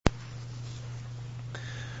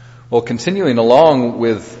Well, continuing along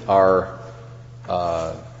with our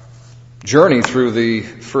journey through the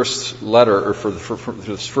first letter, or for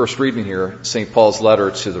this first reading here, St. Paul's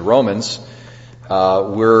letter to the Romans,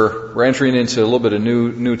 we're entering into a little bit of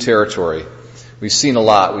new territory. We've seen a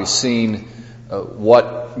lot. We've seen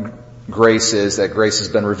what grace is, that grace has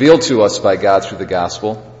been revealed to us by God through the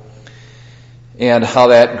gospel, and how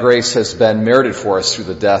that grace has been merited for us through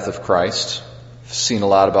the death of Christ. We've seen a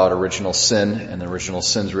lot about original sin and the original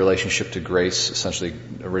sin's relationship to grace. Essentially,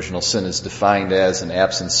 original sin is defined as an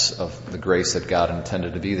absence of the grace that God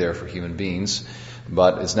intended to be there for human beings,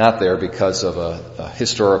 but is not there because of a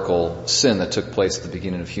historical sin that took place at the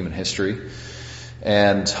beginning of human history,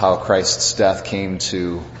 and how Christ's death came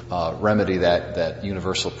to remedy that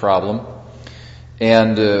universal problem.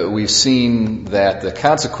 And we've seen that the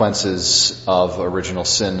consequences of original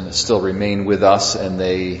sin still remain with us, and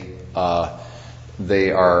they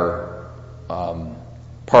are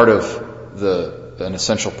part of an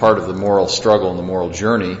essential part of the moral struggle and the moral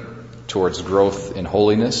journey towards growth in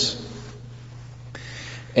holiness.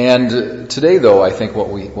 And today, though, I think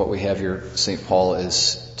what we have here, St. Paul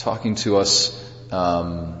is talking to us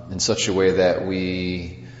in such a way that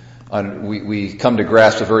we come to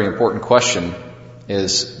grasp a very important question: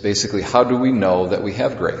 is basically, how do we know that we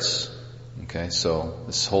have grace? Okay, so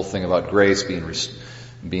this whole thing about grace being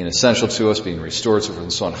essential to us, being restored, so forth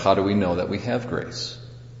and so on. How do we know that we have grace?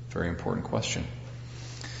 Very important question.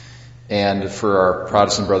 And for our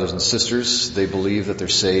Protestant brothers and sisters, they believe that they're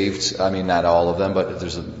saved. I mean, not all of them, but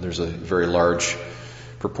there's a very large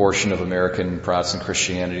proportion of American Protestant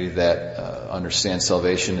Christianity that understands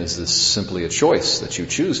salvation as this simply a choice, that you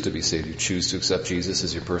choose to be saved. You choose to accept Jesus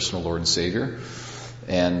as your personal Lord and Savior,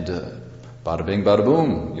 and bada bing, bada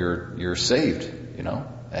boom, you're saved.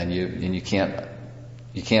 And you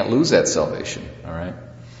can't lose that salvation. All right.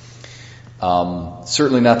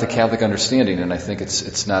 Certainly not the Catholic understanding, and I think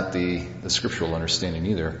it's not the scriptural understanding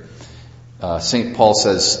either. St. Paul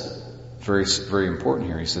says, very, very important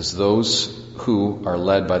here, he says, those who are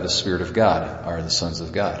led by the Spirit of God are the sons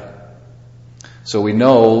of God. So we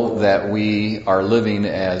know that we are living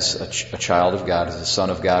as a child of God, as a son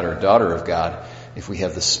of God or a daughter of God, if we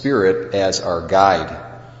have the Spirit as our guide,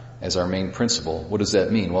 as our main principle. What does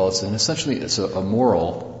that mean? Well, essentially it's a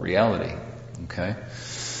moral reality. Okay?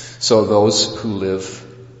 So those who live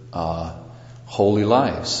holy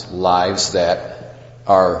lives that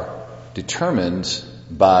are determined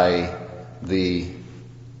by the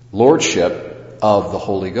lordship of the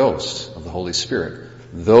Holy Ghost, of the Holy Spirit.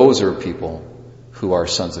 Those are people who are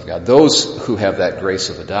sons of God. Those who have that grace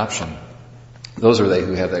of adoption. Those are they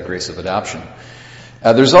who have that grace of adoption.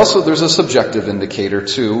 There's a subjective indicator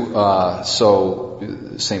too. So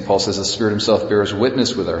St. Paul says the Spirit himself bears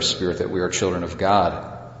witness with our spirit that we are children of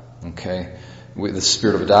God. Okay? With the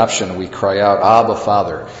spirit of adoption, we cry out, Abba,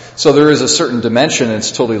 Father. So there is a certain dimension, and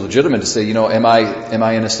it's totally legitimate to say, am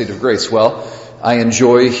I in a state of grace? Well, I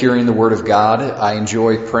enjoy hearing the Word of God. I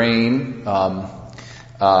enjoy praying.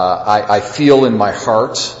 I feel in my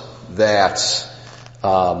heart that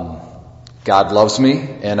God loves me,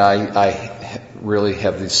 and I really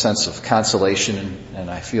have this sense of consolation, and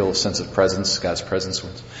I feel a sense of presence, God's presence.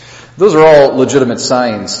 Those are all legitimate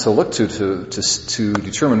signs to look to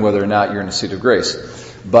determine whether or not you're in a state of grace.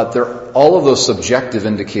 But all of those subjective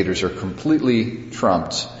indicators are completely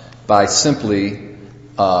trumped by simply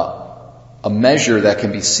a measure that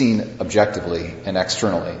can be seen objectively and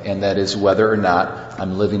externally, and that is whether or not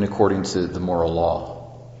I'm living according to the moral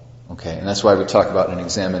law. Okay, and that's why we talk about an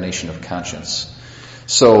examination of conscience.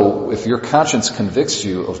 So if your conscience convicts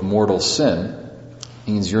you of mortal sin, it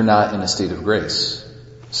means you're not in a state of grace.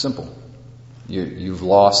 Simple. You've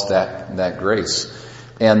lost that grace.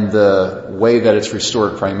 And the way that it's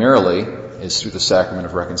restored primarily is through the sacrament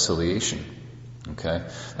of reconciliation. Okay?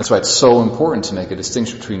 That's why it's so important to make a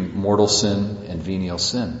distinction between mortal sin and venial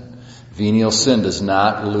sin. Venial sin does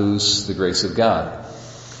not lose the grace of God.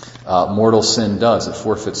 Mortal sin does. It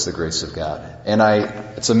forfeits the grace of God. And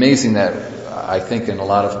it's amazing that I think in a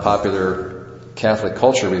lot of popular Catholic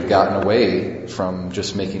culture we've gotten away from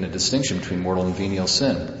just making a distinction between mortal and venial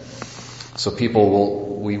sin. So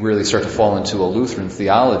we really start to fall into a Lutheran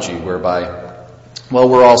theology whereby, well,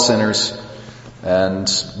 we're all sinners,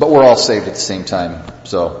 but we're all saved at the same time.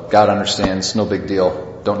 So God understands, no big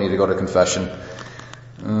deal, don't need to go to confession.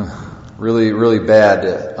 Really, really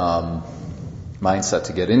bad mindset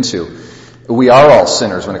to get into. We are all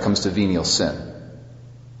sinners when it comes to venial sin.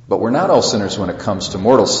 But we're not all sinners when it comes to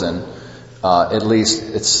mortal sin. At least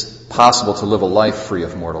it's possible to live a life free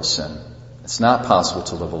of mortal sin. It's not possible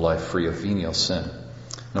to live a life free of venial sin.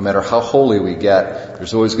 No matter how holy we get,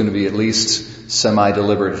 there's always going to be at least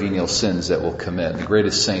semi-deliberate venial sins that we'll commit. The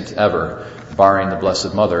greatest saint ever, barring the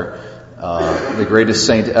Blessed Mother, the greatest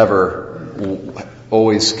saint ever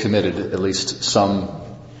always committed at least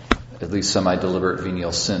semi-deliberate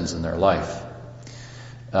venial sins in their life.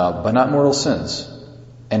 But not mortal sins.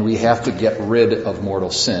 And we have to get rid of mortal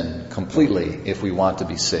sin completely if we want to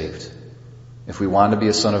be saved. If we want to be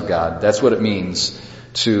a son of God, that's what it means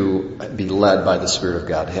to be led by the Spirit of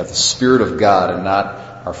God. To have the Spirit of God and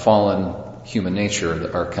not our fallen human nature,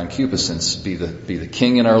 our concupiscence, be the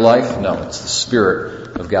king in our life. No, it's the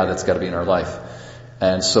Spirit of God that's got to be in our life.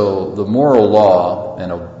 And so the moral law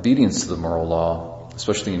and obedience to the moral law,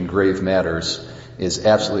 especially in grave matters, is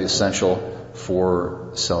absolutely essential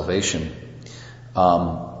for salvation.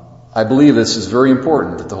 I believe this is very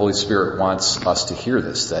important, that the Holy Spirit wants us to hear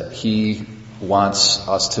this, that He wants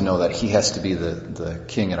us to know that He has to be the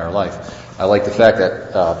king in our life. I like the fact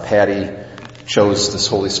that Patty chose this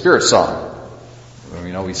Holy Spirit song.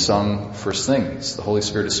 You know, we sung first thing. It's the Holy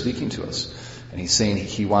Spirit is speaking to us. And He's saying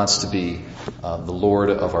He wants to be the Lord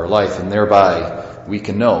of our life. And thereby we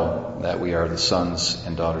can know that we are the sons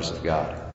and daughters of God.